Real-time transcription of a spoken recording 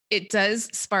It does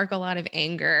spark a lot of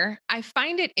anger. I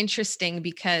find it interesting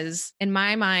because in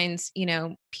my mind,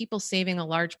 people saving a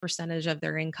large percentage of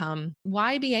their income,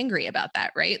 why be angry about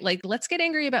that, right? Like, let's get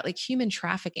angry about like human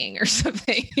trafficking or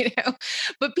something.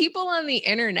 But people on the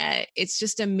internet, it's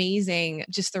just amazing,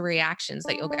 just the reactions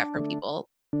that you'll get from people.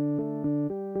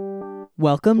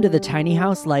 Welcome to the Tiny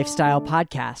House Lifestyle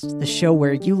Podcast, the show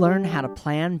where you learn how to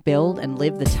plan, build, and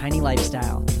live the tiny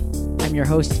lifestyle. I'm your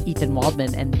host, Ethan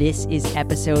Waldman, and this is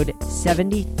episode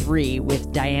 73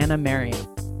 with Diana Merriam.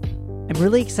 I'm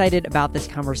really excited about this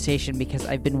conversation because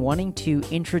I've been wanting to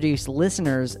introduce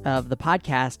listeners of the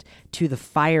podcast to the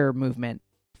FIRE movement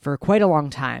for quite a long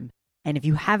time. And if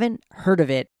you haven't heard of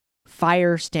it,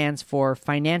 FIRE stands for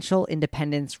Financial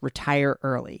Independence Retire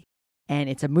Early. And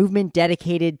it's a movement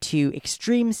dedicated to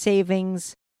extreme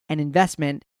savings and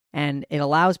investment, and it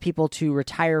allows people to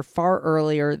retire far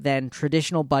earlier than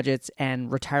traditional budgets and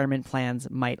retirement plans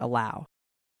might allow.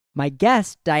 My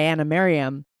guest, Diana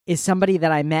Merriam, is somebody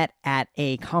that I met at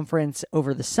a conference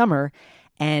over the summer,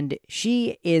 and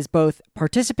she is both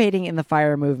participating in the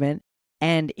FIRE movement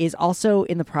and is also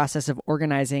in the process of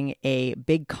organizing a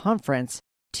big conference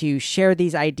to share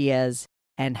these ideas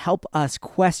and help us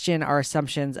question our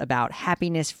assumptions about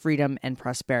happiness, freedom, and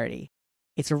prosperity.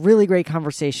 It's a really great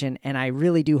conversation, and I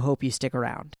really do hope you stick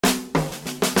around.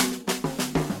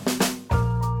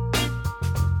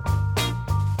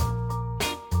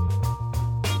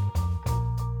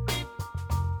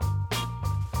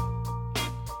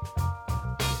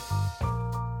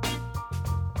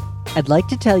 I'd like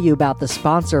to tell you about the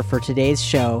sponsor for today's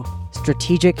show,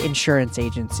 Strategic Insurance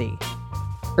Agency.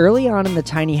 Early on in the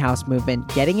tiny house movement,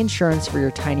 getting insurance for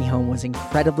your tiny home was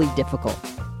incredibly difficult.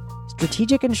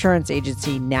 Strategic Insurance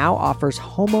Agency now offers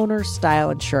homeowner-style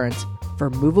insurance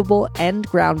for movable and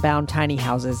ground-bound tiny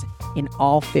houses in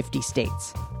all 50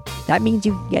 states. That means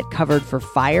you can get covered for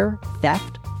fire,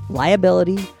 theft,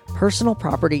 liability, personal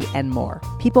property, and more.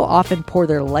 People often pour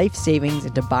their life savings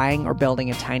into buying or building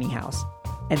a tiny house,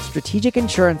 and Strategic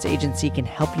Insurance Agency can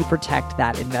help you protect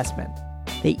that investment.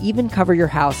 They even cover your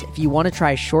house if you want to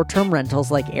try short-term rentals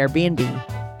like Airbnb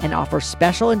and offer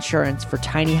special insurance for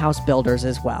tiny house builders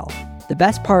as well. The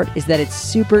best part is that it's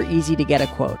super easy to get a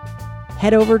quote.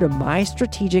 Head over to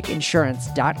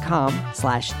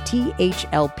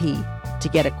mystrategicinsurance.com/THLP to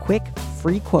get a quick,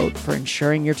 free quote for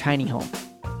insuring your tiny home.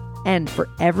 And for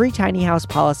every tiny house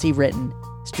policy written,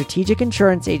 Strategic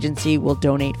Insurance Agency will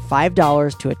donate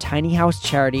 $5 to a tiny house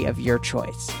charity of your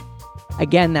choice.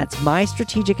 Again, that's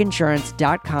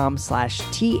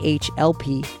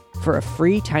mystrategicinsurance.com/THLP for a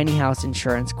free tiny house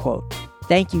insurance quote.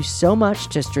 Thank you so much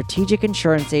to Strategic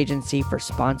Insurance Agency for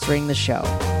sponsoring the show.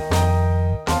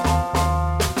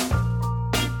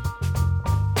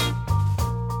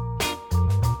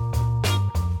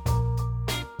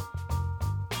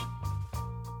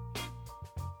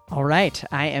 All right,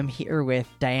 I am here with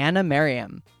Diana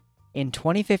Merriam. In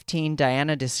 2015,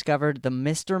 Diana discovered the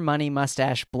Mr. Money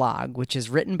Mustache blog, which is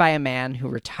written by a man who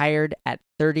retired at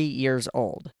 30 years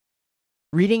old.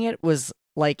 Reading it was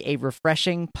like a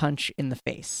refreshing punch in the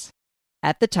face.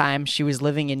 At the time, she was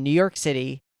living in New York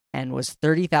City and was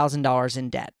 $30,000 in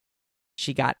debt.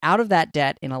 She got out of that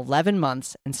debt in 11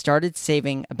 months and started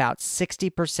saving about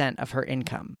 60% of her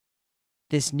income.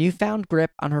 This newfound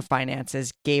grip on her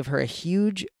finances gave her a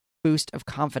huge boost of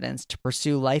confidence to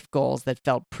pursue life goals that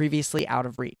felt previously out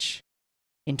of reach.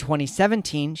 In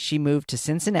 2017, she moved to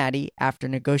Cincinnati after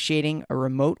negotiating a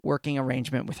remote working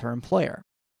arrangement with her employer.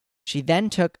 She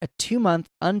then took a 2-month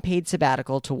unpaid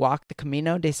sabbatical to walk the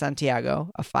Camino de Santiago,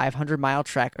 a 500-mile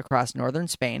trek across northern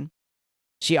Spain.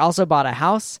 She also bought a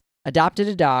house, adopted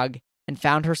a dog, and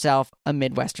found herself a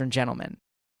Midwestern gentleman.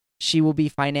 She will be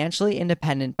financially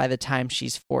independent by the time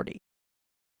she's 40.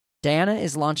 Diana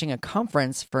is launching a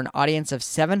conference for an audience of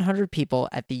 700 people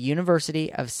at the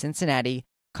University of Cincinnati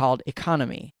called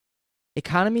Economy.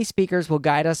 Economy speakers will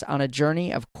guide us on a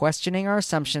journey of questioning our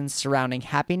assumptions surrounding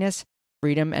happiness,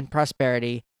 freedom, and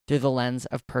prosperity through the lens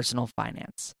of personal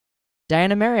finance.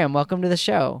 Diana Merriam, welcome to the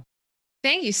show.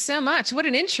 Thank you so much. What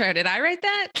an intro. Did I write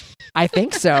that? I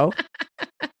think so.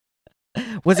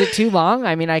 Was it too long?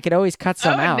 I mean, I could always cut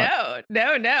some out.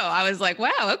 No. I was like,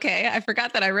 wow, okay. I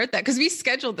forgot that I wrote that because we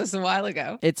scheduled this a while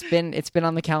ago. It's been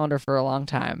on the calendar for a long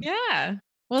time. Yeah.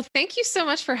 Well, thank you so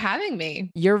much for having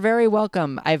me. You're very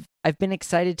welcome. I've been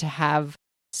excited to have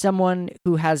someone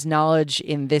who has knowledge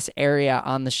in this area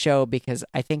on the show because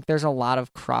I think there's a lot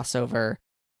of crossover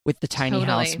with the tiny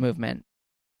house movement.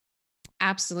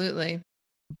 Absolutely.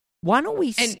 Why don't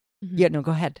we... Yeah, no,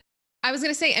 go ahead. I was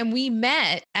going to say, and we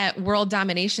met at World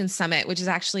Domination Summit, which is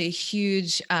actually a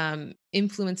huge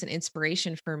influence and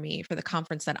inspiration for me for the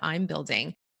conference that I'm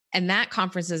building. And that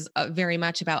conference is very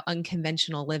much about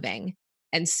unconventional living.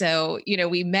 And so,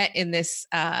 we met in this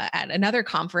at another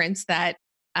conference that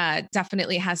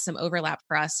definitely has some overlap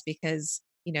for us because,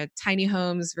 tiny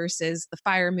homes versus the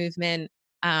fire movement.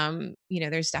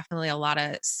 There's definitely a lot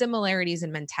of similarities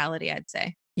in mentality, I'd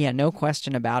say. Yeah, no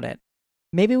question about it.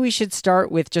 Maybe we should start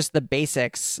with just the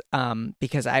basics,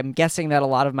 because I'm guessing that a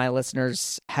lot of my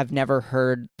listeners have never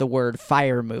heard the word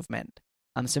fire movement.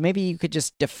 So maybe you could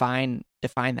just define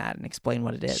that and explain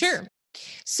what it is. Sure.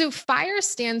 So FIRE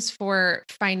stands for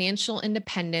Financial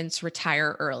Independence,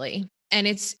 Retire Early. And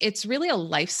it's really a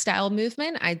lifestyle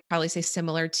movement. I'd probably say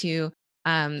similar to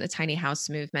the tiny house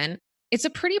movement. It's a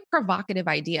pretty provocative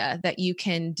idea that you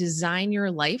can design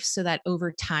your life so that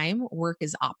over time, work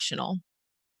is optional.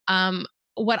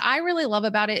 What I really love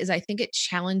about it is I think it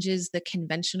challenges the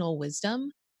conventional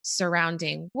wisdom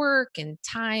surrounding work and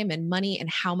time and money and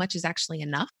how much is actually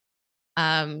enough.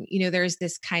 There's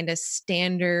this kind of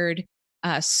standard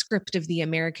script of the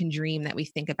American dream that we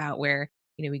think about where,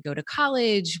 we go to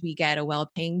college, we get a well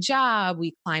paying job,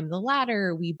 we climb the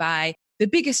ladder, we buy the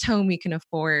biggest home we can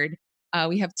afford.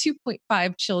 We have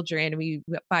 2.5 children, we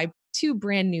buy two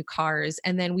brand new cars,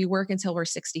 and then we work until we're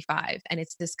 65. And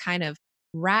it's this kind of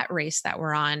rat race that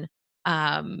we're on,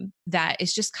 that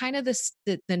is just kind of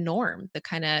the norm, the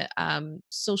kind of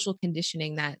social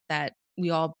conditioning that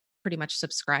we all pretty much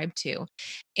subscribe to.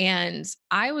 And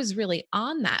I was really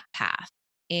on that path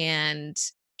and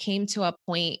came to a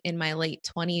point in my late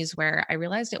 20s where I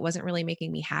realized it wasn't really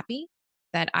making me happy,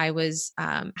 that I was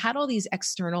had all these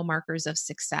external markers of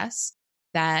success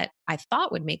that I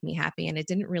thought would make me happy, and it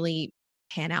didn't really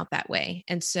pan out that way.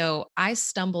 And so I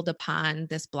stumbled upon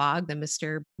this blog, the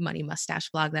Mr. Money Mustache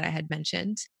blog that I had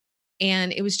mentioned.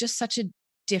 And it was just such a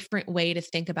different way to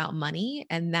think about money,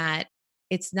 and that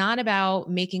it's not about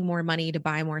making more money to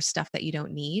buy more stuff that you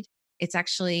don't need. It's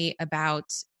actually about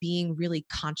being really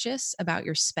conscious about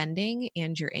your spending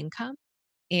and your income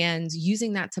and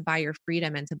using that to buy your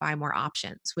freedom and to buy more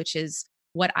options, which is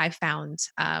what I found,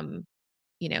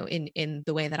 in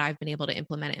the way that I've been able to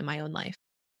implement it in my own life.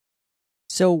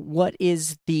 So what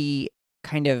is the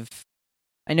kind of,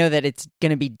 I know that it's going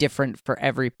to be different for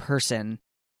every person.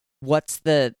 What's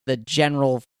the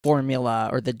general formula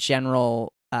or the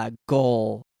general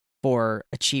goal for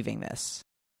achieving this?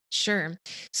 Sure.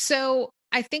 So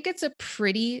I think it's a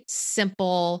pretty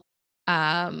simple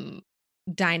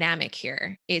dynamic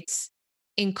here. It's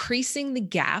increasing the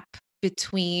gap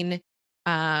between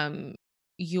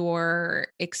your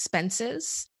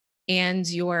expenses and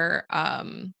or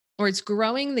it's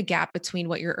growing the gap between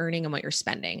what you're earning and what you're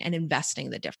spending and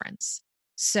investing the difference.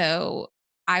 So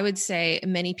I would say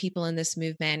many people in this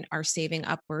movement are saving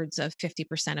upwards of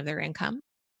 50% of their income.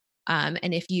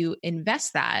 And if you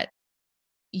invest that,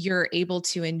 you're able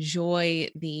to enjoy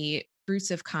the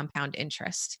fruits of compound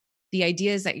interest. The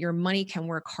idea is that your money can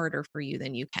work harder for you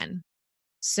than you can.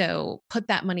 So put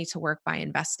that money to work by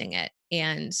investing it.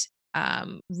 And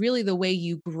really, the way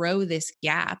you grow this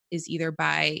gap is either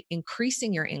by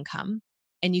increasing your income.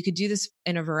 And you could do this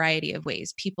in a variety of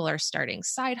ways. People are starting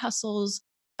side hustles,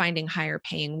 finding higher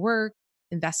paying work,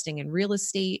 investing in real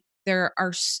estate.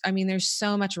 There's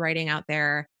so much writing out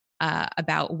there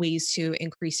about ways to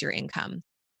increase your income.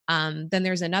 Then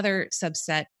there's another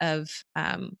subset of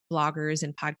bloggers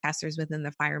and podcasters within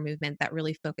the FIRE movement that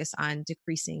really focus on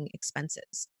decreasing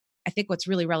expenses. I think what's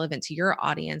really relevant to your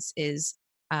audience is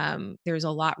there's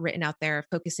a lot written out there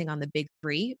focusing on the big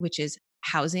three, which is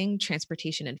housing,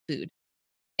 transportation, and food.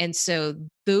 And so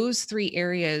those three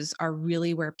areas are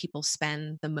really where people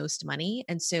spend the most money.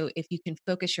 And so if you can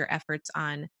focus your efforts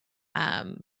on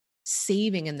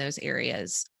saving in those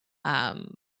areas,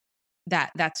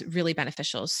 that's really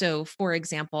beneficial. So for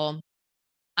example,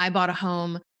 I bought a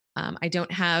home. I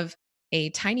don't have a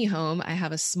tiny home. I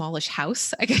have a smallish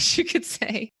house, I guess you could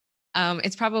say.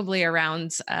 It's probably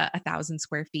around 1,000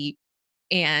 square feet.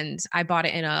 And I bought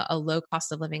it in a low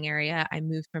cost of living area. I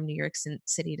moved from New York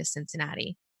City to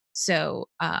Cincinnati. So,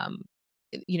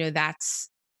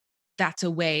 that's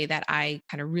a way that I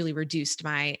kind of really reduced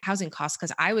my housing costs,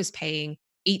 because I was paying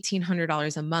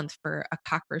 $1,800 a month for a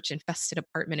cockroach infested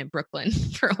apartment in Brooklyn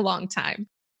for a long time.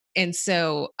 And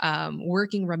so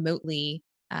working remotely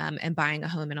and buying a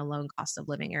home in a low cost of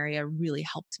living area really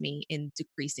helped me in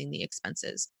decreasing the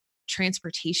expenses.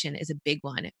 Transportation is a big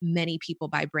one. Many people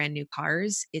buy brand new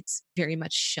cars. It's very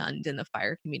much shunned in the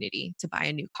FIRE community to buy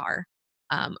a new car.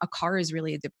 A car is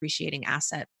really a depreciating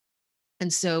asset.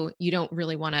 And so you don't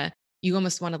really want to, you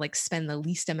almost want to like spend the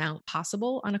least amount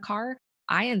possible on a car.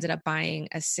 I ended up buying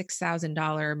a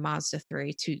 $6,000 Mazda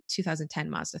 3 to 2010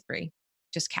 Mazda 3,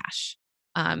 just cash.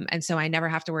 And so I never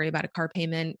have to worry about a car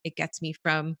payment. It gets me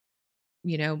from,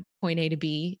 point A to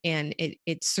B, and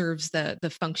it serves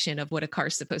the function of what a car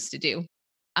is supposed to do.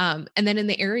 And then in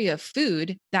the area of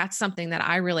food, that's something that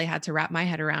I really had to wrap my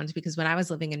head around, because when I was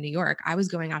living in New York, I was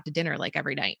going out to dinner like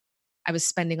every night. I was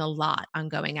spending a lot on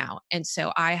going out. And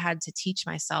so I had to teach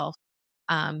myself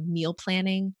meal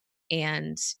planning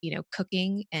and,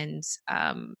 cooking. And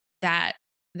that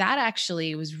that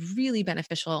actually was really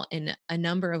beneficial in a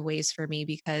number of ways for me,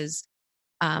 because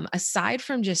aside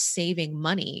from just saving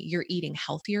money, you're eating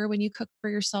healthier when you cook for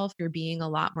yourself. You're being a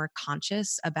lot more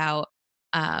conscious about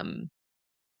um,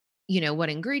 what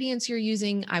ingredients you're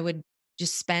using. I would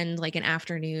just spend like an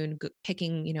afternoon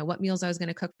picking, what meals I was going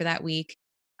to cook for that week,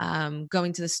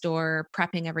 going to the store,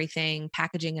 prepping everything,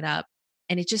 packaging it up.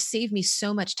 And it just saved me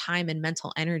so much time and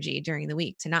mental energy during the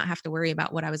week to not have to worry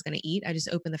about what I was going to eat. I just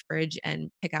open the fridge and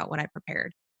pick out what I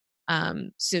prepared.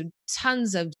 So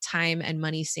tons of time and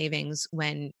money savings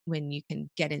when you can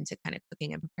get into kind of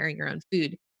cooking and preparing your own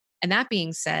food. And that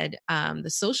being said, the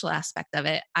social aspect of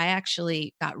it, I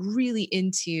actually got really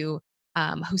into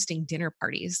hosting dinner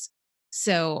parties.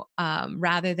 So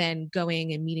rather than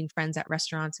going and meeting friends at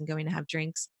restaurants and going to have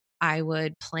drinks, I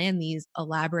would plan these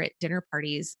elaborate dinner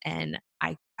parties, and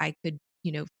I could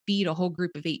feed a whole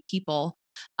group of 8 people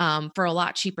for a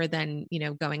lot cheaper than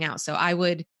going out. So I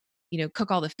would cook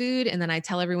all the food, and then I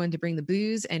tell everyone to bring the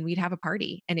booze, and we'd have a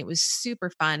party, and it was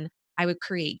super fun. I would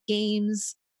create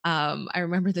games. I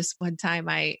remember this one time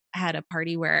I had a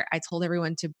party where I told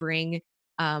everyone to bring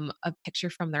a picture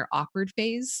from their awkward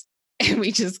phase, and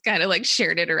we just kind of like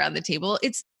shared it around the table.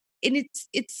 It's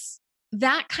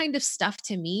that kind of stuff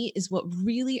to me is what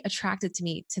really attracted to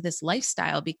me to this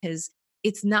lifestyle, because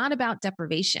it's not about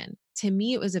deprivation. To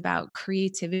me, it was about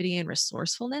creativity and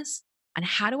resourcefulness. And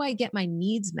how do I get my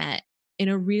needs met in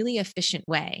a really efficient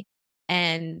way?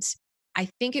 And I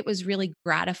think it was really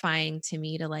gratifying to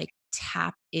me to like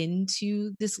tap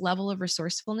into this level of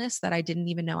resourcefulness that I didn't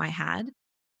even know I had,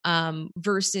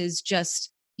 versus just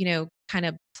kind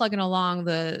of plugging along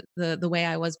the way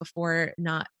I was before,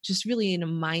 not just really in a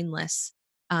mindless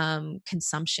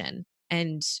consumption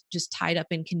and just tied up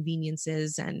in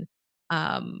conveniences, and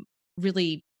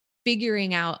really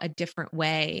figuring out a different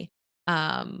way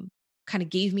kind of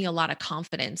gave me a lot of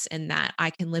confidence in that I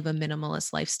can live a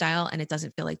minimalist lifestyle and it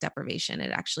doesn't feel like deprivation.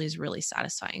 It actually is really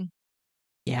satisfying.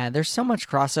 Yeah, there's so much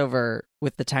crossover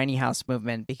with the tiny house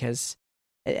movement because,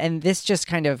 and this just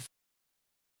kind of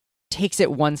takes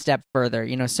it one step further.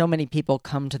 So many people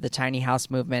come to the tiny house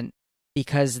movement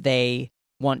because they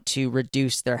want to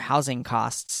reduce their housing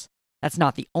costs. That's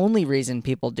not the only reason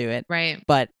people do it, right?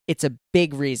 But it's a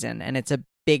big reason, and it's a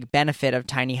big benefit of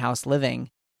tiny house living.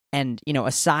 And,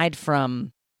 aside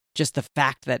from just the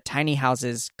fact that tiny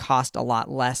houses cost a lot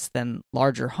less than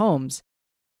larger homes,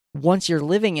 once you're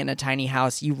living in a tiny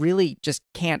house, you really just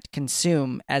can't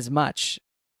consume as much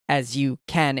as you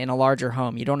can in a larger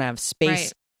home. You don't have space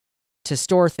Right. to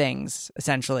store things,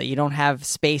 essentially. You don't have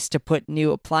space to put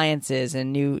new appliances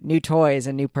and new toys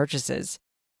and new purchases.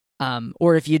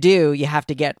 Or if you do, you have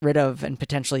to get rid of and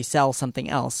potentially sell something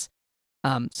else.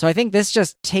 So I think this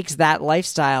just takes that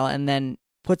lifestyle and then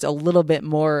puts a little bit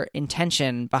more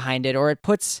intention behind it, or it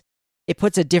puts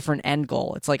a different end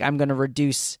goal. It's like, I'm going to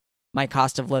reduce my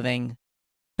cost of living,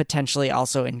 potentially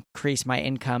also increase my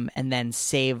income, and then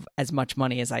save as much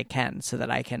money as I can so that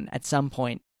I can at some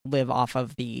point live off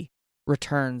of the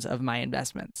returns of my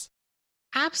investments.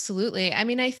 Absolutely. I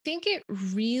mean, I think it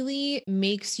really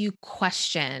makes you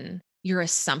question your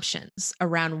assumptions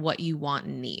around what you want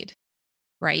and need,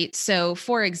 right? So,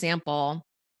 for example,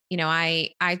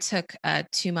 I took a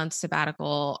 2 month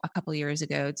sabbatical a couple years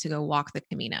ago to go walk the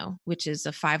Camino, which is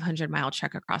a 500-mile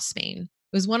trek across Spain.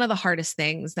 It was one of the hardest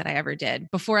things that I ever did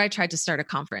before I tried to start a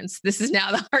conference. This is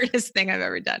now the hardest thing I've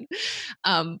ever done.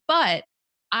 But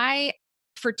I,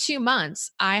 for 2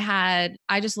 months, I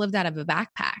just lived out of a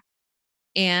backpack,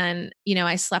 and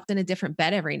I slept in a different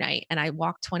bed every night, and I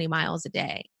walked 20 miles a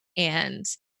day. And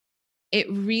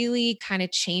it really kind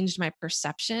of changed my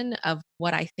perception of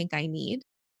what I think I need.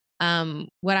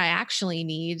 What I actually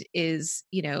need is,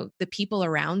 the people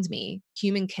around me,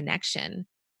 human connection,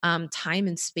 time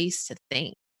and space to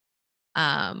think.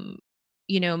 Um,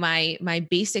 my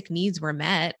basic needs were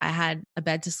met. I had a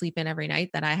bed to sleep in every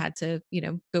night that I had to,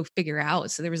 go figure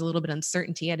out. So there was a little bit of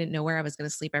uncertainty. I didn't know where I was going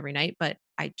to sleep every night, but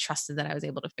I trusted that I was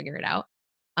able to figure it out.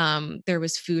 There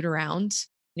was food around,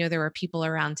 there were people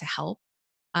around to help.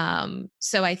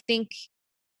 So I think,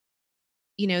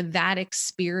 that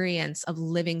experience of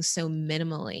living so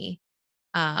minimally,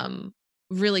 um,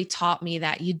 really taught me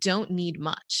that you don't need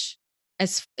much.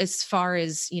 as far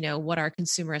as, what our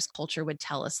consumerist culture would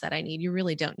tell us that I need. You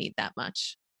really don't need that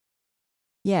much.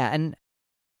 Yeah, and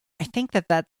I think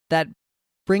that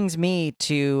brings me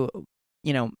to,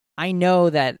 I know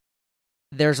that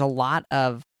there's a lot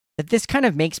of that this kind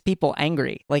of makes people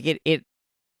angry. Like it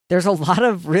there's a lot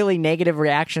of really negative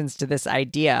reactions to this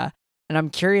idea, and I'm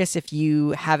curious if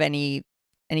you have any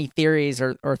theories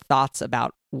or thoughts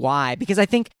about why, because I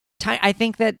think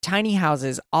that tiny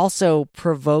houses also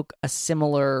provoke a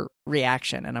similar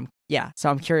reaction, and so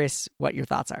I'm curious what your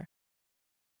thoughts are.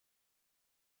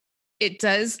 It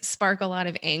does spark a lot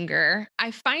of anger.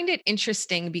 I find it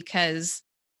interesting because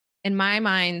in my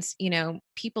mind,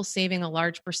 people saving a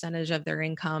large percentage of their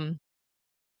income,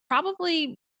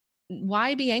 probably,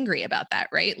 why be angry about that,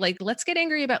 right? Like, let's get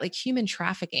angry about like human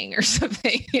trafficking or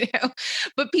something.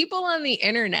 But people on the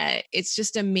internet, it's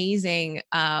just amazing,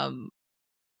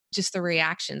 just the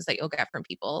reactions that you'll get from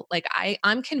people. Like,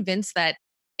 I'm convinced that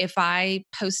if I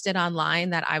posted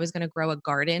online that I was going to grow a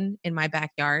garden in my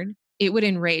backyard, it would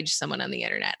enrage someone on the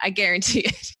internet. I guarantee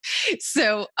it.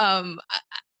 So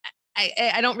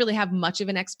I don't really have much of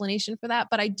an explanation for that,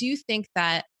 but I do think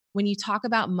that when you talk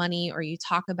about money, or you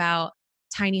talk about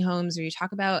tiny homes, or you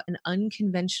talk about an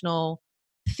unconventional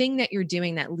thing that you're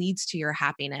doing that leads to your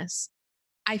happiness,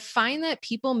 I find that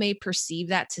people may perceive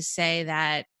that to say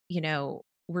that,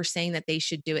 we're saying that they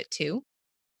should do it too,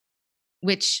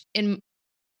 which in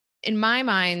my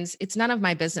minds, it's none of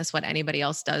my business what anybody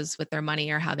else does with their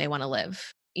money or how they want to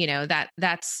live.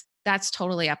 That's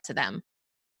totally up to them.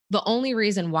 The only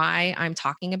reason why I'm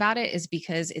talking about it is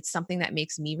because it's something that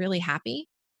makes me really happy.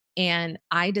 And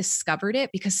I discovered it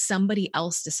because somebody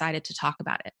else decided to talk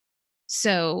about it.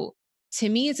 So to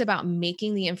me, it's about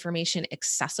making the information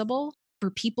accessible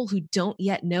for people who don't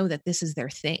yet know that this is their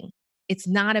thing. It's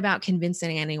not about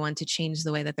convincing anyone to change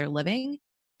the way that they're living.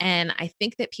 And I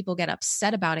think that people get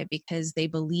upset about it because they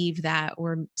believe that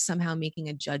we're somehow making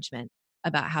a judgment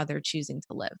about how they're choosing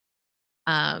to live.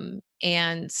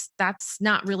 And that's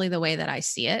not really the way that I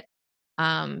see it.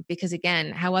 Because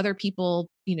again, how other people,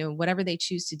 whatever they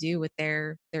choose to do with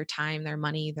their time, their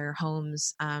money, their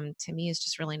homes, to me is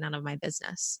just really none of my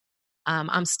business.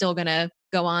 I'm still gonna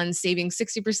go on saving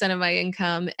 60% of my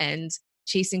income and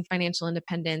chasing financial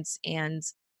independence, and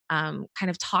kind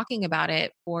of talking about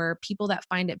it for people that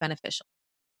find it beneficial.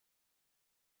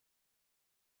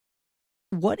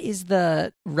 What is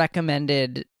the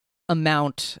recommended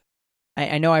amount?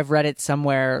 I know I've read it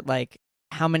somewhere, like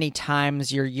how many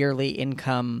times your yearly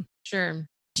income Sure.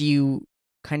 do you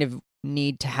kind of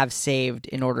need to have saved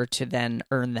in order to then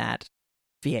earn that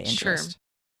via interest?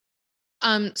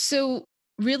 Sure. So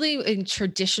really in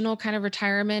traditional kind of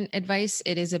retirement advice,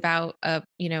 it is about,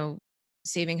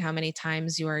 saving how many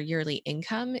times your yearly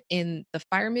income. In the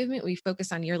FIRE movement, we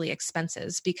focus on yearly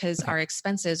expenses because Okay. our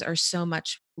expenses are so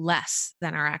much less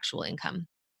than our actual income.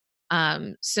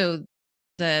 So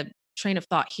the train of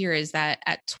thought here is that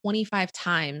at 25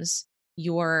 times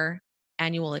your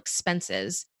annual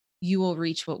expenses, you will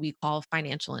reach what we call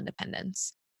financial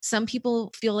independence. Some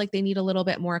people feel like they need a little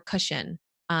bit more cushion.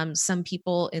 Some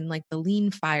people in like the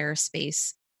lean fire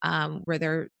space, where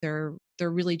they're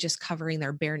really just covering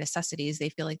their bare necessities, they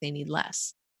feel like they need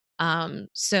less.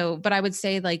 But I would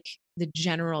say like the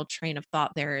general train of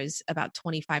thought there is about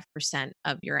 25%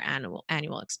 of your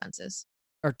annual expenses.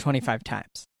 Or 25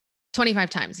 times. 25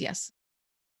 times, yes.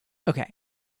 Okay.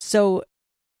 So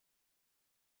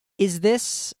is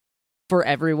this for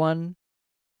everyone?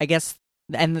 I guess,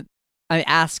 and I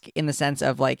ask in the sense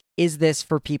of like, is this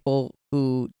for people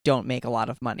who don't make a lot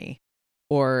of money?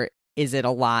 Or is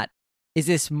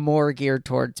this more geared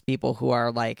towards people who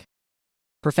are like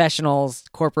professionals,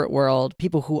 corporate world,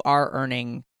 people who are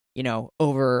earning,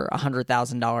 over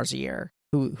 $100,000 a year,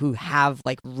 who have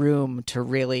like room to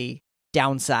really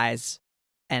downsize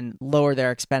and lower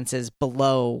their expenses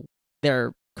below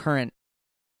their current,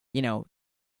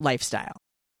 lifestyle?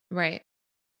 Right.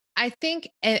 I think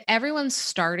everyone's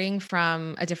starting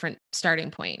from a different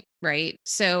starting point, right?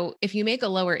 So if you make a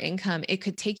lower income, it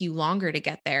could take you longer to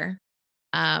get there.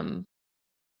 Um,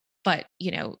 but,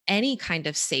 any kind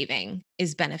of saving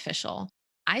is beneficial.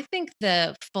 I think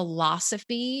the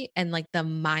philosophy and like the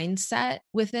mindset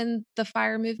within the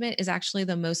FIRE movement is actually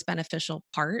the most beneficial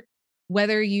part.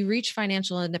 Whether you reach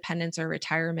financial independence or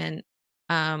retirement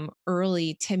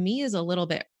early, to me is a little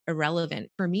bit irrelevant.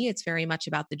 For me, it's very much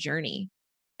about the journey.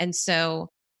 And so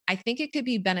I think it could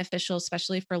be beneficial,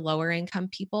 especially for lower income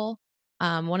people.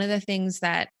 One of the things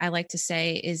that I like to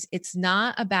say is it's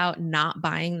not about not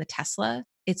buying the Tesla.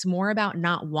 It's more about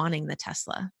not wanting the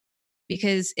Tesla,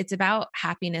 because it's about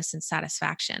happiness and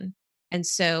satisfaction. And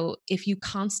so if you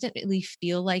constantly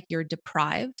feel like you're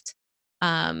deprived,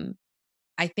 um,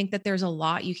 I think that there's a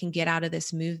lot you can get out of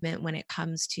this movement when it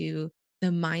comes to the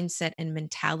mindset and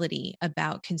mentality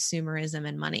about consumerism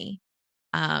and money.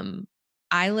 Um,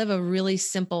 I live a really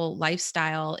simple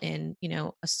lifestyle in,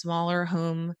 a smaller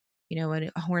home,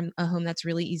 a home that's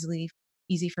really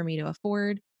easy for me to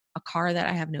afford, a car that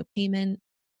I have no payment.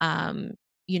 Um,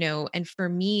 and for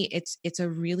me, it's a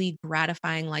really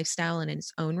gratifying lifestyle in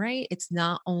its own right. It's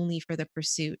not only for the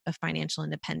pursuit of financial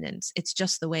independence. It's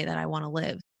just the way that I want to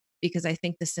live because I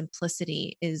think the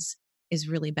simplicity is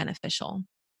really beneficial.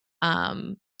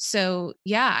 So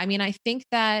yeah, I mean, I think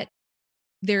that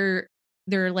they're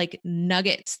they're like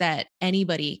nuggets that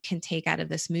anybody can take out of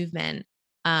this movement,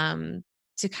 um,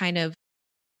 to kind of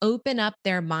open up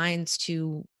their minds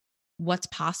to what's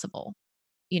possible.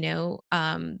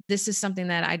 This is something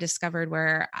that I discovered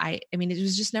where I mean, it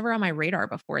was just never on my radar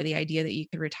before, the idea that you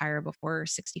could retire before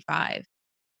 65.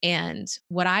 And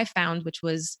what I found, which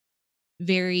was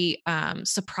very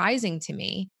surprising to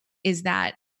me, is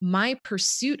that my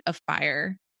pursuit of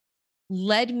fire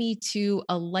led me to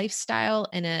a lifestyle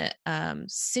and a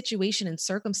situation and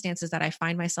circumstances that I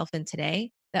find myself in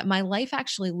today, that my life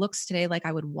actually looks today like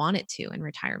I would want it to in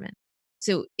retirement.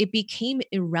 So it became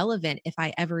irrelevant if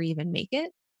I ever even make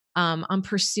it. I'm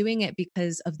pursuing it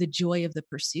because of the joy of the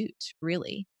pursuit,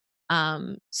 really.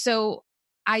 So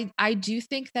I do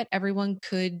think that everyone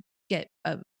could get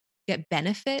a get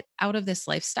benefit out of this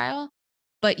lifestyle,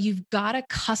 but you've got to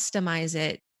customize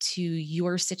it to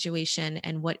your situation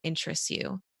and what interests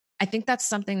you. I think that's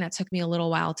something that took me a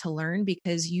little while to learn,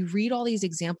 because you read all these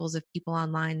examples of people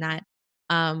online that,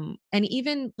 and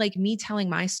even like me telling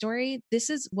my story, this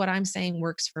is what I'm saying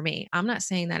works for me. I'm not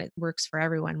saying that it works for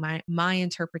everyone. My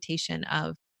interpretation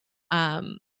of,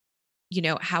 um,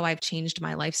 how I've changed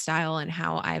my lifestyle and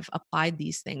how I've applied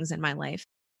these things in my life.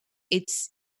 It's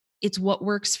it's what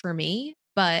works for me,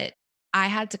 but I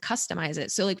had to customize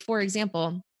it. So like, for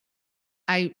example,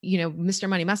 Mr.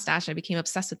 Money Mustache, I became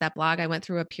obsessed with that blog. I went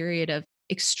through a period of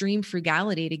extreme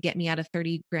frugality to get me out of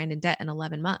 30 grand in debt in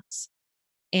 11 months.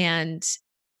 And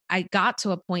I got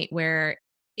to a point where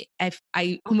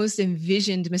I almost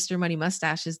envisioned Mr. Money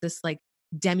Mustache as this like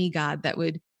demigod that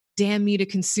would damn me to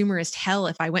consumerist hell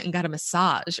if I went and got a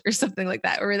massage or something like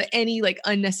that, or any like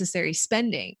unnecessary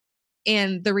spending.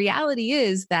 And the reality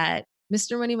is that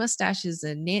Mr. Money Mustache is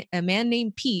a man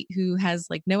named Pete who has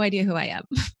like no idea who I am.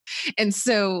 And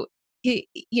so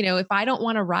if I don't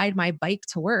want to ride my bike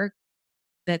to work,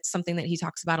 that's something that he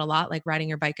talks about a lot, like riding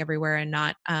your bike everywhere and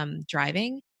not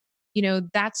driving.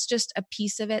 That's just a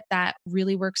piece of it that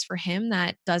really works for him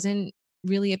that doesn't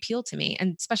really appeal to me.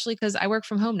 And especially because I work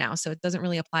from home now, so it doesn't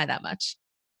really apply that much.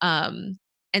 Um,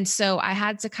 and so I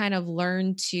had to kind of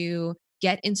learn to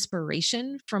get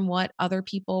inspiration from what other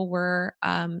people were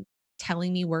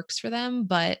telling me works for them,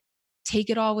 but take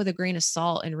it all with a grain of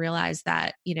salt and realize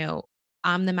that,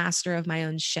 I'm the master of my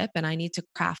own ship and I need to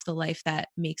craft the life that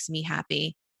makes me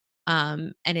happy.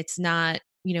 And it's not,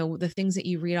 the things that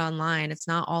you read online, it's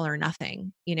not all or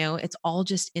nothing, it's all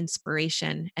just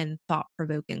inspiration and thought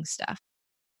provoking stuff.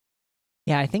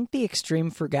 Yeah, I think the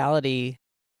extreme frugality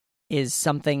is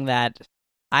something that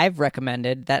I've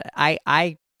recommended. That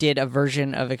I did a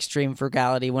version of extreme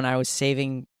frugality when I was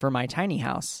saving for my tiny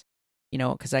house,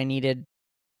 because I needed,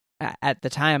 at the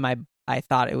time, I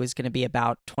thought it was going to be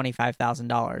about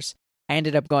 $25,000. I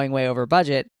ended up going way over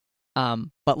budget.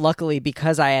 But luckily,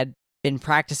 because I had been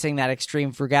practicing that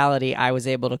extreme frugality, I was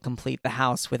able to complete the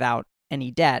house without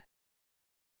any debt.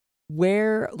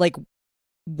 What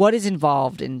is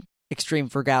involved in extreme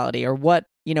frugality, or what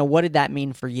did that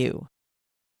mean for you?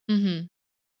 Mm-hmm.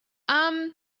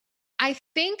 I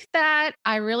think that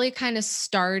I really kind of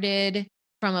started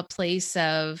from a place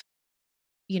of,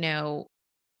 you know,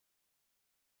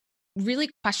 really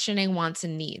questioning wants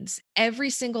and needs.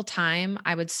 Every single time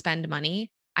I would spend money,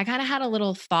 I kind of had a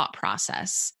little thought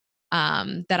process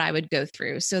that I would go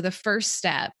through. So the first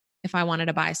step, if I wanted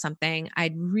to buy something,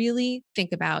 I'd really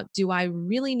think about, do I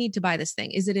really need to buy this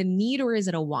thing? Is it a need or is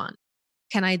it a want?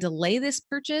 Can I delay this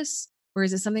purchase? Or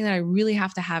is it something that I really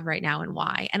have to have right now, and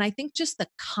why? And I think just the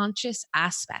conscious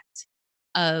aspect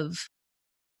of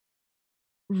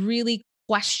really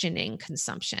questioning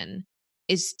consumption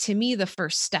is, to me, the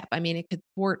first step. I mean, it could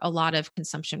thwart a lot of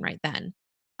consumption right then.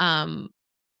 Um,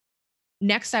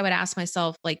 Next, I would ask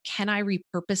myself, like, can I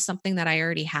repurpose something that I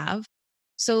already have?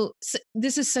 So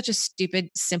this is such a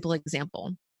stupid, simple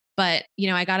example, but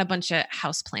I got a bunch of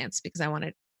house plants because I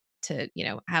wanted to,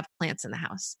 have plants in the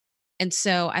house. And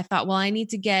so I thought, well, I need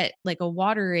to get like a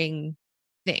watering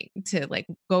thing to like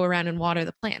go around and water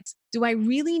the plants. Do I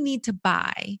really need to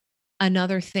buy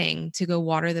another thing to go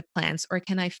water the plants? Or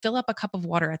can I fill up a cup of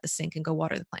water at the sink and go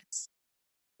water the plants?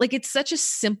 Like, it's such a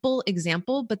simple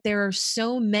example, but there are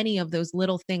so many of those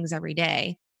little things every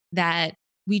day that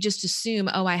we just assume,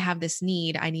 oh, I have this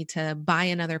need. I need to buy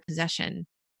another possession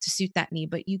to suit that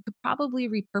need, but you could probably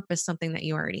repurpose something that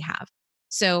you already have.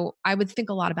 So I would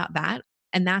think a lot about that.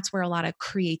 And that's where a lot of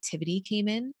creativity came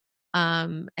in.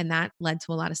 And that led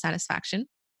to a lot of satisfaction.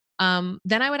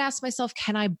 Then I would ask myself,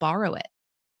 can I borrow it?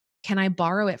 Can I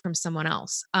borrow it from someone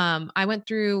else? I went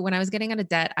through, when I was getting out of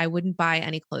debt, I wouldn't buy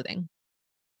any clothing.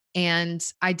 And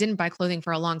I didn't buy clothing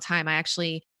for a long time. I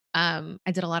actually,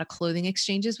 I did a lot of clothing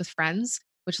exchanges with friends,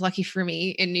 which lucky for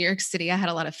me in New York City, I had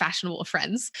a lot of fashionable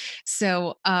friends.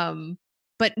 So,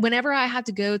 but whenever I had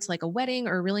to go to like a wedding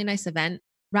or a really nice event,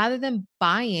 rather than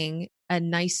buying a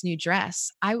nice new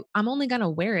dress, I'm only going to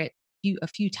wear it a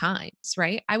few times,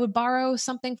 right? I would borrow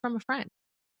something from a friend.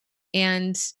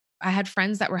 And I had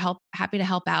friends that were happy to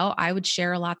help out. I would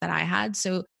share a lot that I had.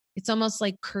 So it's almost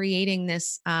like creating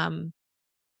this,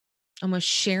 almost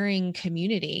sharing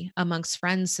community amongst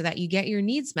friends so that you get your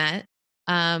needs met.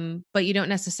 But you don't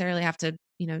necessarily have to,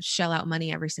 shell out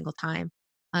money every single time.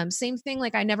 Same thing.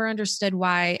 Like, I never understood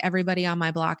why everybody on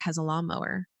my block has a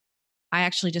lawnmower. I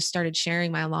actually just started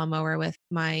sharing my lawnmower with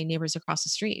my neighbors across the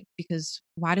street, because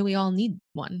why do we all need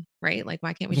one? Right? Like,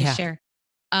 why can't we just Yeah. share?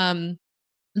 Um,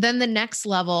 then the next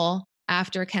level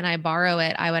after can I borrow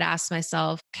it, I would ask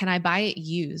myself, can I buy it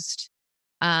used?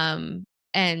 And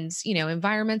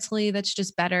environmentally, that's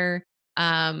just better.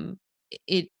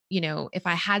 If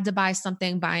I had to buy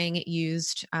something, buying it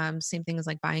used, same thing as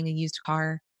like buying a used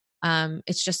car.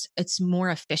 It's more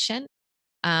efficient.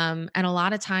 And a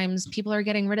lot of times people are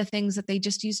getting rid of things that they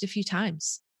just used a few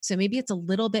times. So maybe it's a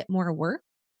little bit more work,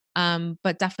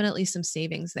 but definitely some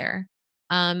savings there.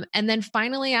 And then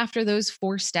finally, after those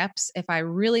 4 steps, if I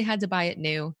really had to buy it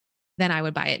new, then I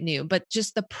would buy it new. But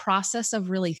just the process of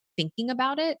really thinking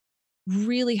about it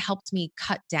really helped me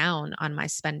cut down on my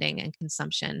spending and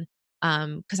consumption,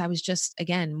 because I was just,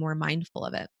 again, more mindful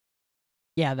of it.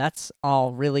 Yeah, that's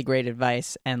all really great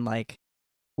advice. And like,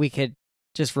 we could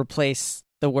just replace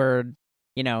the word,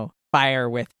 fire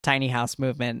with tiny house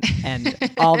movement. And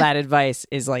all that advice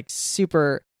is like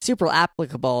super, super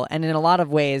applicable. And in a lot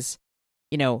of ways,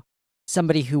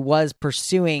 somebody who was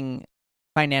pursuing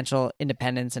financial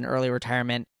independence and early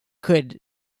retirement could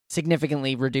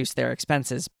significantly reduce their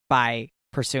expenses by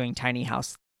pursuing tiny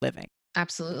house living.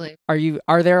 Absolutely.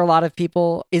 Are there a lot of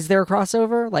people, is there a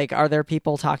crossover? Like, are there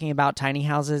people talking about tiny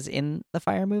houses in the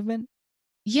fire movement?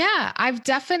 Yeah, I've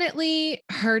definitely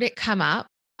heard it come up.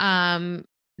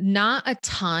 Not a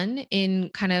ton in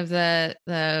kind of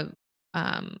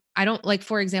I don't, like,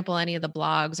 for example, any of the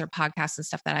blogs or podcasts and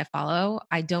stuff that I follow,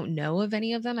 I don't know of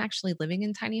any of them actually living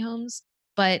in tiny homes.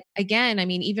 But again, I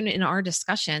mean, even in our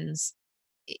discussions,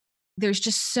 i- there's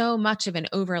just so much of an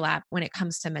overlap when it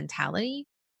comes to mentality,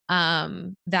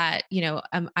 that,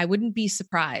 I wouldn't be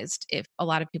surprised if a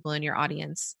lot of people in your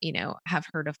audience, have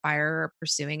heard of fire or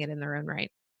pursuing it in their own right.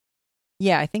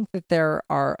 Yeah, I think that there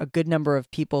are a good number of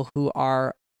people who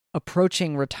are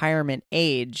approaching retirement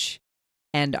age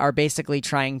and are basically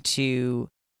trying to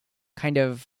kind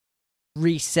of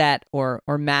reset or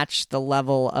match the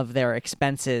level of their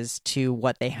expenses to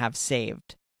what they have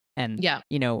saved. And, Yeah.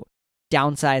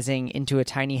 Downsizing into a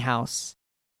tiny house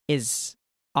is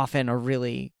often a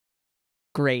really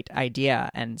great idea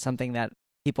and something that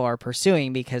people are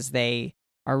pursuing because they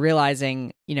are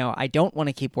realizing, I don't want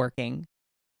to keep working.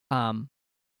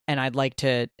 And I'd like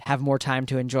to have more time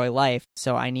to enjoy life.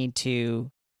 So I need to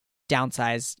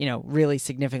downsize, really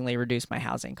significantly reduce my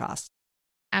housing costs.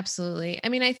 Absolutely. I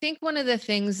mean, I think one of the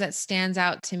things that stands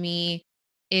out to me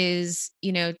is,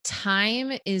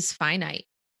 time is finite.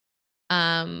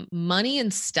 Money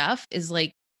and stuff is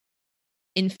like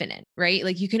infinite, right?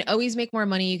 Like, you can always make more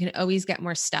money, you can always get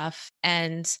more stuff.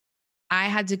 And I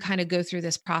had to kind of go through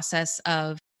this process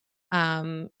of,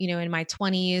 in my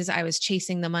 20s, I was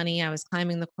chasing the money, I was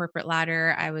climbing the corporate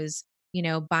ladder, I was,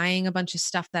 buying a bunch of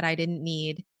stuff that I didn't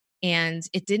need. And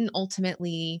it didn't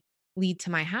ultimately lead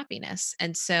to my happiness.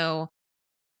 And so,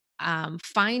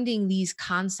 finding these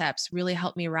concepts really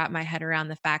helped me wrap my head around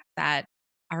the fact that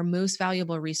our most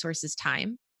valuable resource is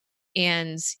time.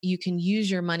 And you can use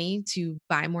your money to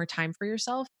buy more time for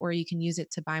yourself, or you can use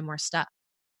it to buy more stuff.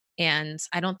 And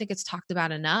I don't think it's talked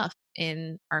about enough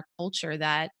in our culture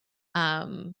that,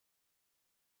 um,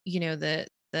 the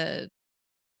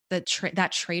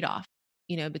that trade off,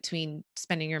 between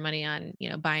spending your money on,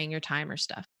 buying your time or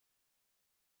stuff.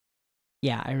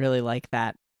 Yeah, I really like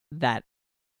that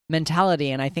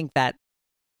mentality. And I think that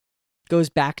goes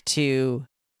back to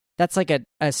that's like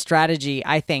a strategy,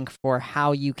 I think, for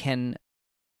how you can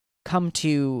come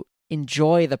to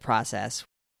enjoy the process.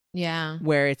 Yeah.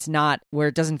 Where it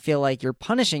doesn't feel like you're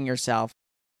punishing yourself,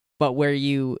 but where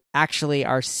you actually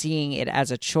are seeing it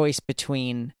as a choice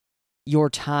between your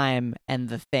time and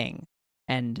the thing.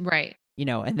 And, Right.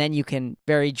 and then you can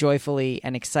very joyfully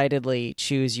and excitedly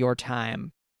choose your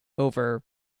time over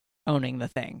owning the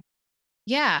thing.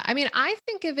 Yeah. I mean, I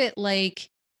think of it like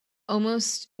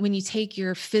almost when you take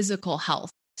your physical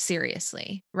health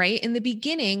seriously, right? In the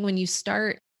beginning, when you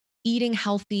start eating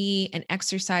healthy and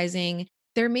exercising,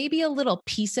 there may be a little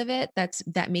piece of it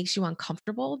that makes you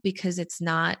uncomfortable because it's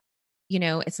not,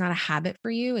 it's not a habit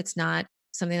for you. It's not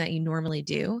something that you normally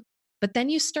do. But then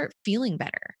you start feeling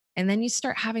better and then you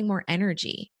start having more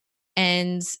energy.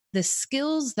 And the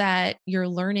skills that you're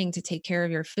learning to take care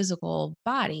of your physical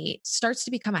body starts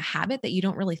to become a habit that you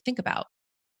don't really think about.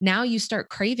 Now you start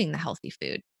craving the healthy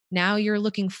food. Now you're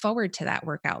looking forward to that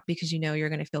workout because you know you're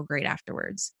going to feel great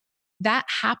afterwards. That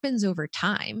happens over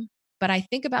time. But I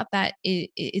think about that,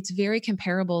 it's very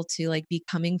comparable to like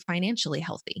becoming financially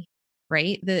healthy,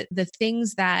 right? The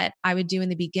things that I would do in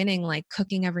the beginning, like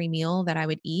cooking every meal that I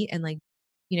would eat, and like,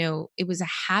 it was a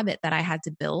habit that I had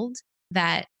to build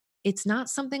that it's not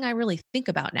something I really think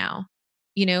about now.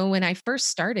 When I first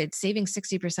started, saving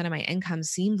 60% of my income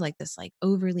seemed like this like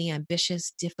overly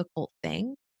ambitious, difficult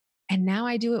thing. And now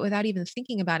I do it without even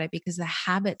thinking about it because the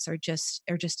habits are just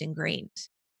ingrained.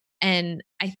 And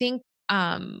I think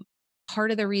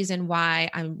part of the reason why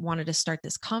I wanted to start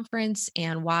this conference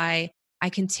and why I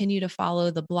continue to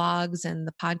follow the blogs and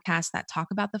the podcasts that talk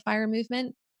about the fire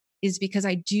movement is because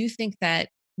I do think that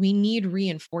we need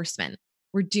reinforcement.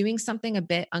 We're doing something a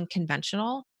bit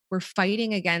unconventional. We're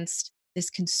fighting against this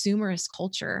consumerist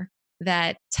culture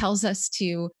that tells us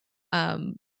to,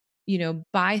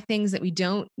 buy things that we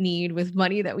don't need with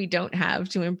money that we don't have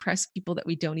to impress people that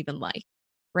we don't even like.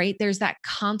 Right? There's that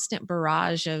constant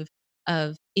barrage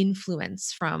of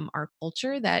influence from our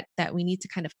culture that we need to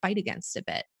kind of fight against a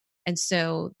bit. And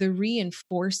so the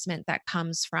reinforcement that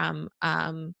comes from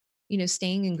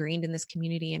staying ingrained in this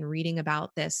community and reading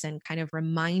about this and kind of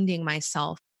reminding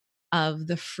myself of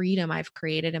the freedom I've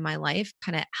created in my life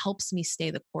kind of helps me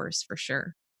stay the course for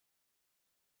sure.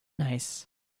 Nice.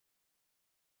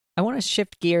 I want to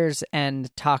shift gears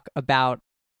and talk about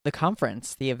the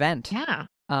conference, the event. Yeah.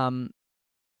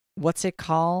 What's it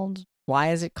called?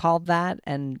 Why is it called that?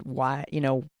 And why,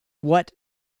 what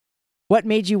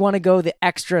made you want to go the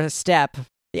extra step,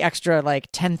 the extra like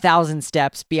 10,000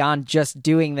 steps beyond just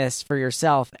doing this for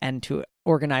yourself and to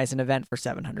organize an event for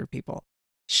 700 people?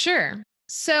 Sure.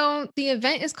 So the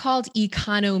event is called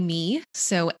Econo-Me,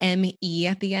 so M-E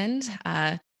at the end.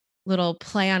 Little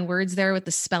play on words there with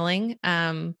the spelling.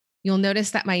 You'll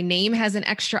notice that my name has an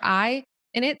extra I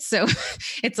in it, so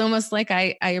it's almost like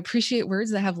I appreciate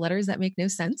words that have letters that make no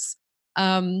sense.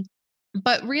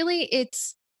 But really,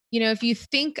 it's if you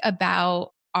think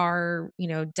about our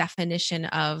definition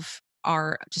of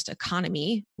our just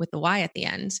economy with the Y at the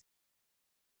end,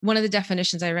 one of the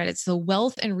definitions I read, it's the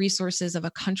wealth and resources of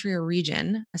a country or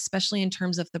region, especially in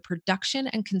terms of the production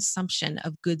and consumption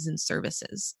of goods and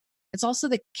services. It's also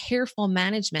the careful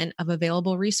management of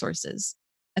available resources.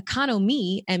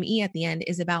 Econo-Me, M-E at the end,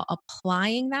 is about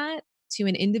applying that to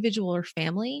an individual or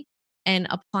family and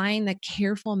applying the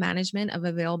careful management of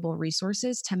available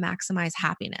resources to maximize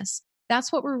happiness.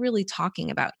 That's what we're really talking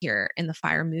about here in the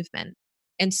fire movement.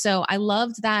 And so I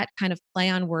loved that kind of play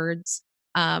on words.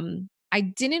 I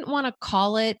didn't want to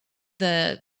call it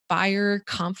the fire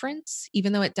conference,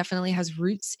 even though it definitely has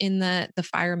roots in the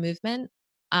fire movement,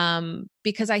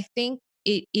 because I think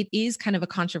it is kind of a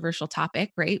controversial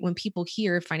topic, right? When people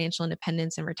hear financial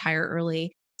independence and retire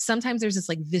early, sometimes there's this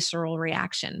like visceral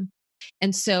reaction.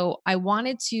 And so I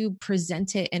wanted to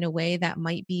present it in a way that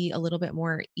might be a little bit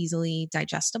more easily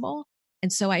digestible.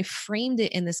 And so I framed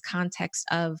it in this context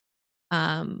of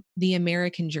the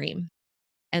American dream.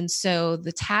 And so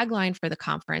the tagline for the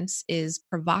conference is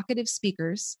provocative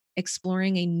speakers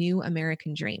exploring a new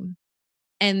American dream.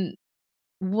 And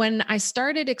when I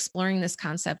started exploring this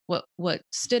concept, what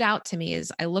stood out to me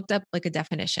is I looked up like a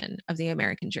definition of the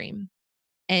American dream.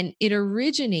 And it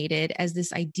originated as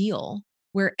this ideal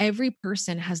where every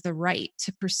person has the right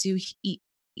to pursue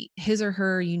his or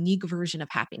her unique version of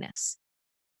happiness.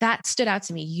 That stood out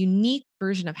to me, unique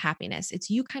version of happiness. It's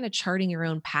you kind of charting your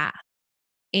own path.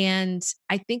 And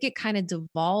I think it kind of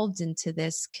devolved into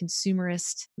this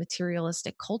consumerist,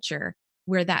 materialistic culture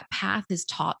where that path is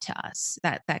taught to us,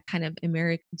 that kind of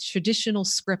American traditional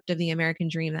script of the American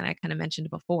dream that I kind of mentioned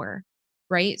before,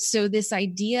 right? So this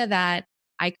idea that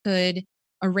I could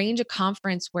arrange a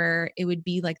conference where it would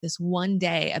be like this one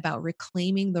day about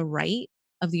reclaiming the right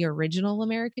of the original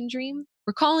American dream.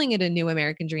 We're calling it a new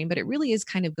American dream, but it really is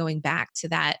kind of going back to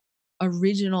that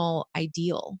original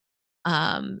ideal,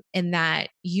 and that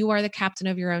you are the captain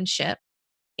of your own ship.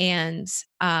 And,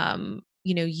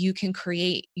 you can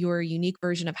create your unique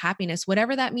version of happiness,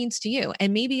 whatever that means to you.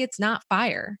 And maybe it's not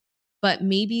fire, but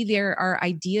maybe there are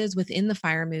ideas within the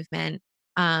fire movement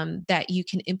that you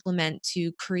can implement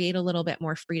to create a little bit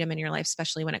more freedom in your life,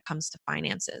 especially when it comes to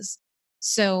finances.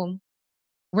 So,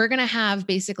 we're going to have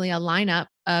basically a lineup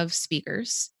of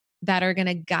speakers that are going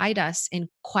to guide us in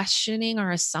questioning our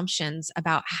assumptions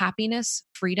about happiness,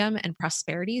 freedom, and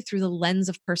prosperity through the lens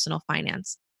of personal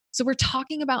finance. So we're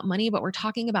talking about money, but we're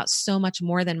talking about so much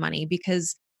more than money,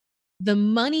 because the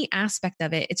money aspect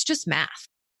of it, it's just math,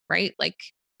 right? Like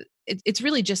it's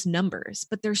really just numbers,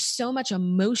 but there's so much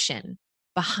emotion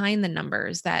behind the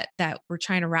numbers that we're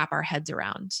trying to wrap our heads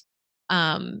around.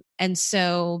 And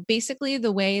so basically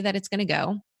the way that it's going to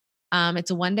go,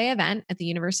 it's a 1-day event at the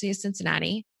University of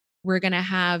Cincinnati. We're going to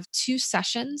have 2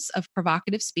 sessions of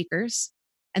provocative speakers.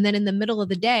 And then in the middle of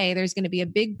the day, there's going to be a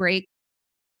big break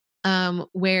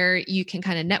where you can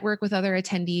kind of network with other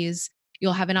attendees.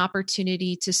 You'll have an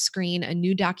opportunity to screen a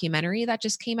new documentary that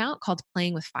just came out called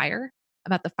Playing with Fire,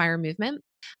 about the fire movement,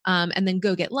 and then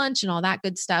go get lunch and all that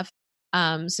good stuff.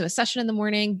 So a session in the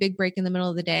morning, big break in the middle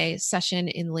of the day, session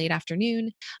in late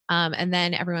afternoon, and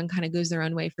then everyone kind of goes their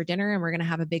own way for dinner, and we're going to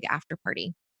have a big after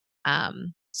party.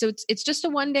 So it's just a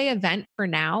 1-day event for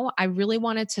now. I really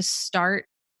wanted to start,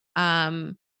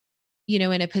 in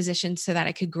a position so that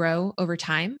I could grow over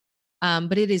time.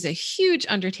 But it is a huge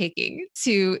undertaking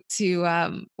to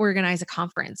organize a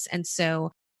conference, and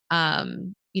so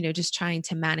just trying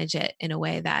to manage it in a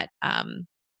way that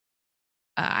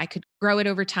I could grow it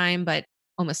over time, but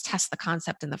almost test the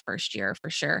concept in the first year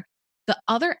for sure. The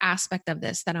other aspect of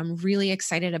this that I'm really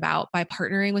excited about by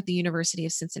partnering with the University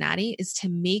of Cincinnati is to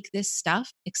make this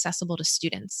stuff accessible to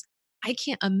students. I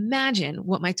can't imagine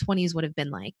what my 20s would have been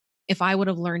like if I would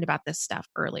have learned about this stuff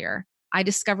earlier. I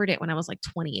discovered it when I was like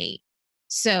 28.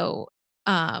 So,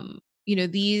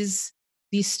 these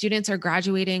students are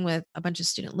graduating with a bunch of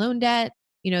student loan debt.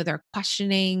 They're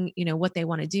questioning, what they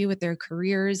want to do with their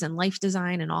careers and life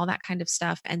design and all that kind of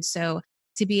stuff. And so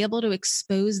to be able to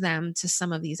expose them to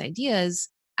some of these ideas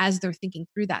as they're thinking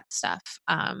through that stuff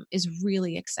is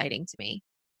really exciting to me.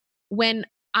 When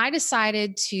I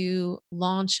decided to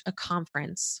launch a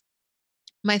conference,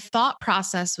 my thought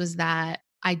process was that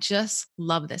I just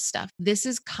love this stuff. This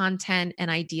is content and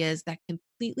ideas that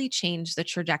completely change the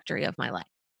trajectory of my life.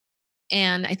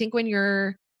 And I think when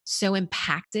you're so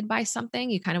impacted by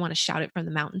something, you kind of want to shout it from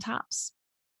the mountaintops.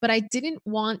 But I didn't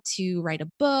want to write a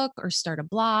book or start a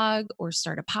blog or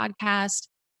start a podcast,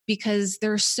 because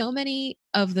there are so many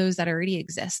of those that already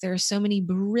exist. There are so many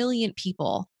brilliant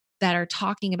people that are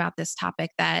talking about this topic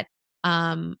that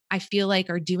I feel like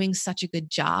are doing such a good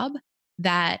job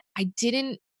that I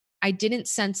didn't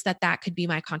sense that could be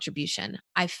my contribution.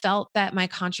 I felt that my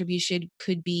contribution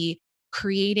could be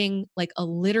creating like a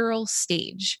literal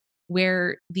stage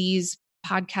where these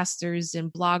podcasters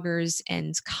and bloggers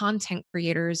and content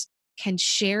creators can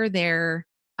share their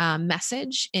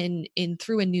message in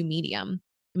through a new medium.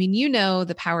 I mean,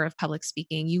 the power of public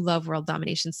speaking. You love World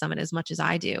Domination Summit as much as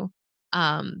I do.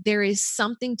 There is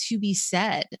something to be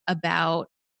said about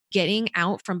getting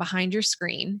out from behind your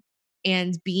screen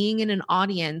and being in an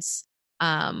audience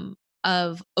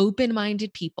of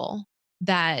open-minded people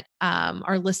that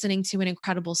are listening to an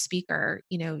incredible speaker,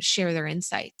 share their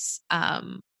insights.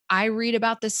 I read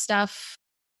about this stuff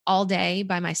all day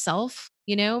by myself,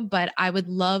 but I would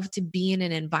love to be in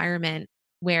an environment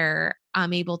where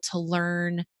I'm able to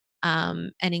learn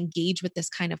and engage with this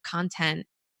kind of content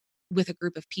with a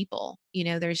group of people.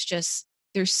 There's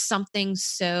something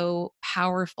so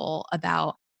powerful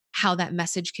about how that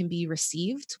message can be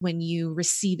received when you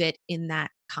receive it in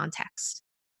that context.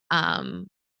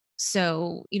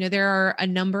 So, there are a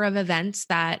number of events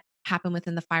that happen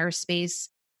within the fire space.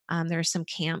 There are some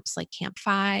camps like Camp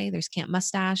Fi, there's Camp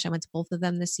Mustache. I went to both of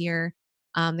them this year.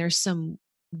 There's some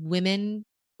women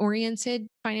oriented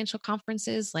financial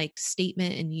conferences like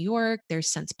Statement in New York. There's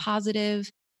Sense Positive.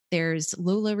 There's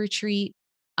Lola Retreat.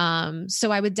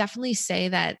 So I would definitely say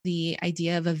that the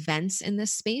idea of events in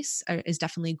this space is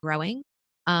definitely growing.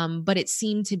 But it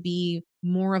seemed to be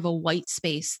more of a white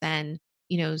space than,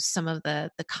 some of the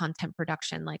content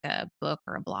production, like a book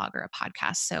or a blog or a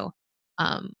podcast. So,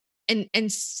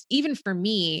 even for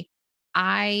me,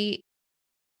 I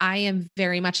am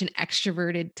very much an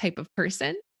extroverted type of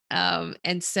person.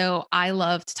 And so I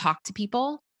love to talk to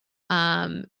people.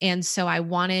 And so I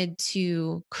wanted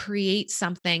to create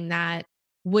something that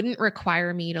wouldn't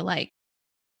require me to like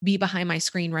be behind my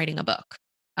screen writing a book,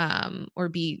 or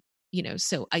be,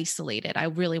 so isolated. I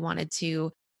really wanted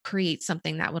to create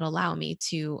something that would allow me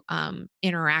to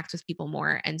interact with people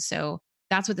more. And so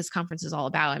that's what this conference is all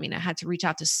about. I mean, I had to reach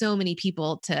out to so many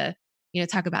people to,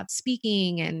 talk about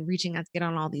speaking and reaching out to get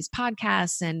on all these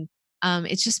podcasts. And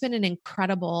it's just been an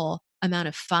incredible amount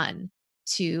of fun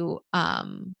to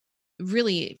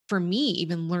really, for me,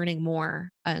 even learning more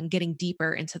and getting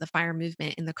deeper into the FIRE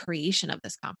movement in the creation of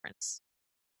this conference.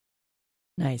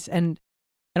 Nice. And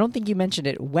I don't think you mentioned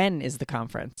it. When is the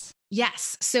conference?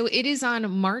 Yes. So it is on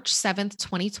March 7th,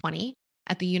 2020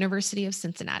 at the University of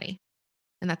Cincinnati.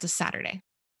 And that's a Saturday.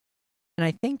 And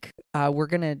I think we're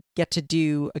going to get to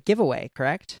do a giveaway,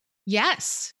 correct?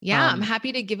 Yes. Yeah. I'm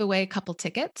happy to give away a couple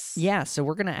tickets. Yeah. So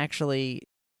we're going to actually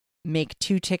make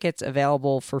 2 tickets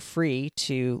available for free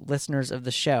to listeners of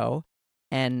the show.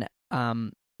 And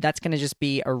that's going to just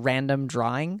be a random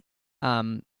drawing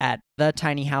at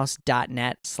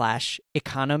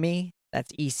thetinyhouse.net/economy.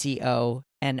 That's ECONOME.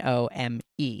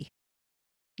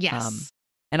 Yes.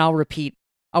 And I'll repeat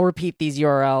these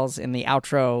URLs in the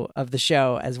outro of the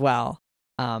show as well.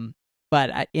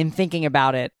 But in thinking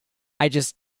about it, I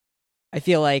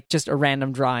feel like just a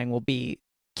random drawing will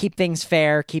keep things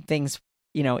fair, keep things,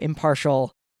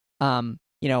 impartial.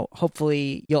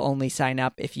 Hopefully you'll only sign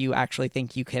up if you actually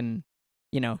think you can,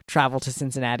 travel to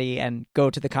Cincinnati and go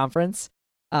to the conference.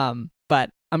 But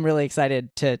I'm really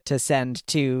excited to send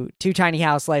two Tiny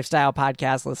House Lifestyle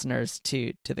podcast listeners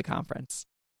to the conference.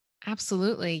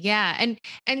 Absolutely. Yeah.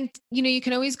 And you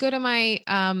can always go to my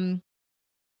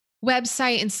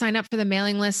website and sign up for the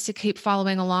mailing list to keep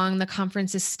following along. The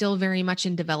conference is still very much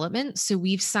in development. So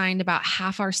we've signed about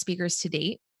half our speakers to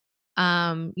date.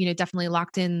 Definitely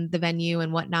locked in the venue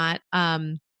and whatnot.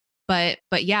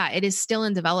 But yeah, it is still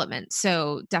in development.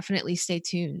 So definitely stay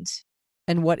tuned.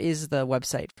 And what is the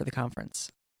website for the conference?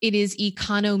 It is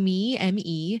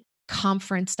economy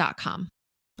conference.com.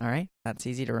 All right. That's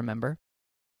easy to remember.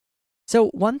 So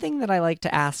one thing that I like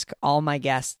to ask all my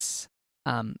guests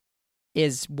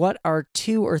is what are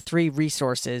 2 or 3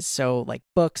 resources, so like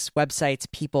books, websites,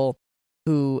 people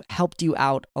who helped you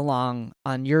out along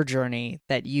on your journey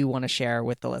that you want to share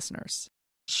with the listeners?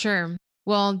 Sure.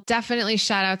 Well, definitely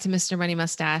shout out to Mr. Money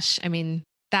Mustache. I mean,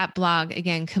 that blog,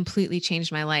 again, completely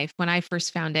changed my life. When I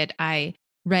first found it, I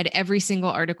read every single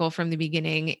article from the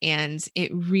beginning, and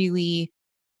it really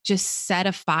just set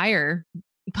a fire,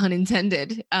 pun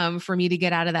intended, for me to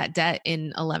get out of that debt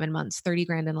in 11 months, 30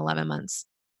 grand in 11 months.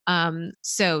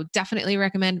 So definitely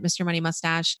recommend Mr. Money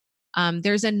Mustache.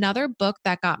 There's another book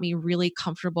that got me really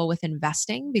comfortable with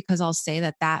investing, because I'll say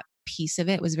that piece of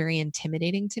it was very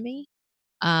intimidating to me.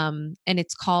 And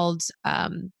it's called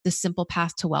The Simple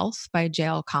Path to Wealth by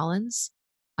J.L. Collins.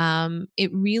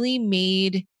 It really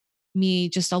made me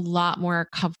just a lot more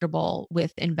comfortable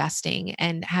with investing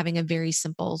and having a very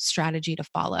simple strategy to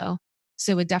follow.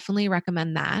 So would definitely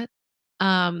recommend that.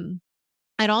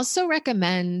 I'd also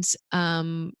recommend,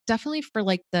 definitely for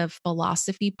like the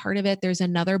philosophy part of it, there's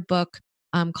another book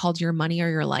called Your Money or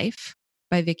Your Life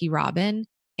by Vicki Robin.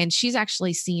 And she's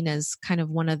actually seen as kind of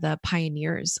one of the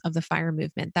pioneers of the FIRE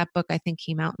movement. That book, I think,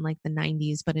 came out in like the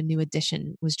 90s, but a new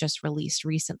edition was just released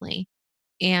recently.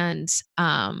 And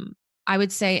I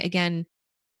would say, again,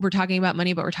 we're talking about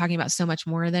money, but we're talking about so much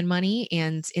more than money.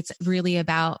 And it's really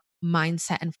about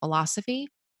mindset and philosophy.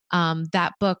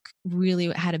 That book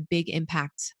really had a big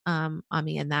impact on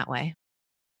me in that way.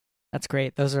 That's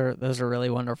great. Those are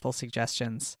really wonderful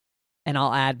suggestions. And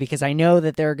I'll add, because I know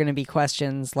that there are going to be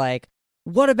questions like,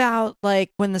 what about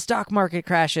like when the stock market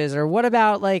crashes, or what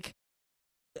about like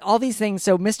all these things?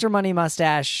 So Mr. Money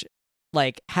Mustache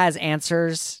like has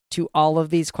answers to all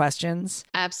of these questions.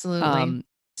 Absolutely.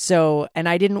 So, and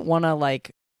I didn't want to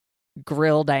like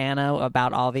grill Diana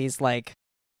about all these like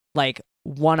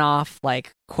one-off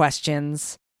like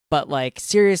questions, but like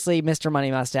seriously, Mr.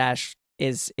 Money Mustache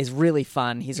is really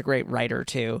fun. He's a great writer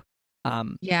too.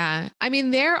 Yeah. I mean,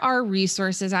 there are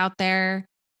resources out there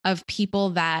of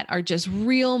people that are just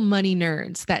real money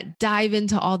nerds that dive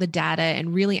into all the data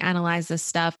and really analyze this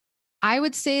stuff. I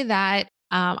would say that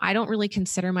I don't really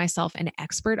consider myself an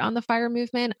expert on the FIRE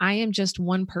movement. I am just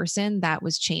one person that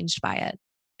was changed by it,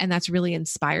 and that's really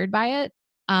inspired by it.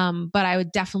 But I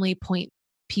would definitely point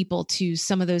people to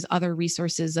some of those other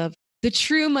resources of the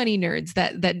true money nerds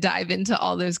that dive into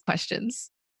all those questions.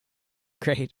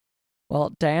 Great.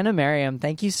 Well, Diana Merriam,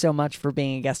 thank you so much for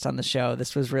being a guest on the show.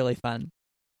 This was really fun.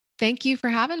 Thank you for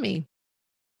having me.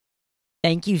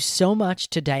 Thank you so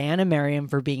much to Diana Merriam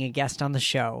for being a guest on the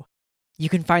show. You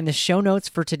can find the show notes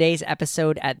for today's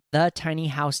episode at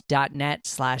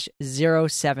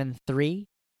thetinyhouse.net/073.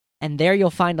 And there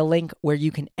you'll find a link where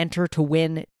you can enter to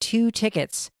win 2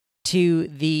 tickets to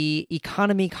the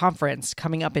Economy Conference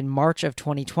coming up in March of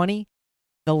 2020.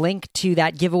 The link to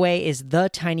that giveaway is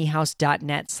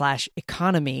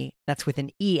thetinyhouse.net/economy. That's with an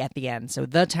E at the end. So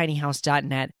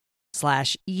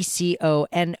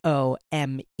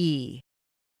thetinyhouse.net/ECONOME.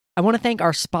 I want to thank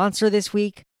our sponsor this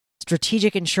week,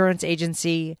 Strategic Insurance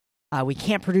Agency. We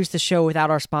can't produce the show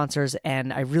without our sponsors,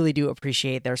 and I really do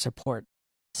appreciate their support.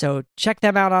 So check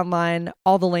them out online.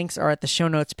 All the links are at the show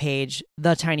notes page,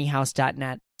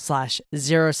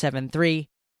 thetinyhouse.net/073.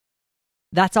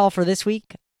 That's all for this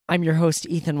week. I'm your host,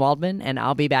 Ethan Waldman, and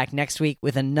I'll be back next week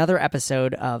with another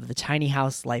episode of the Tiny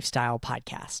House Lifestyle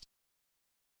Podcast.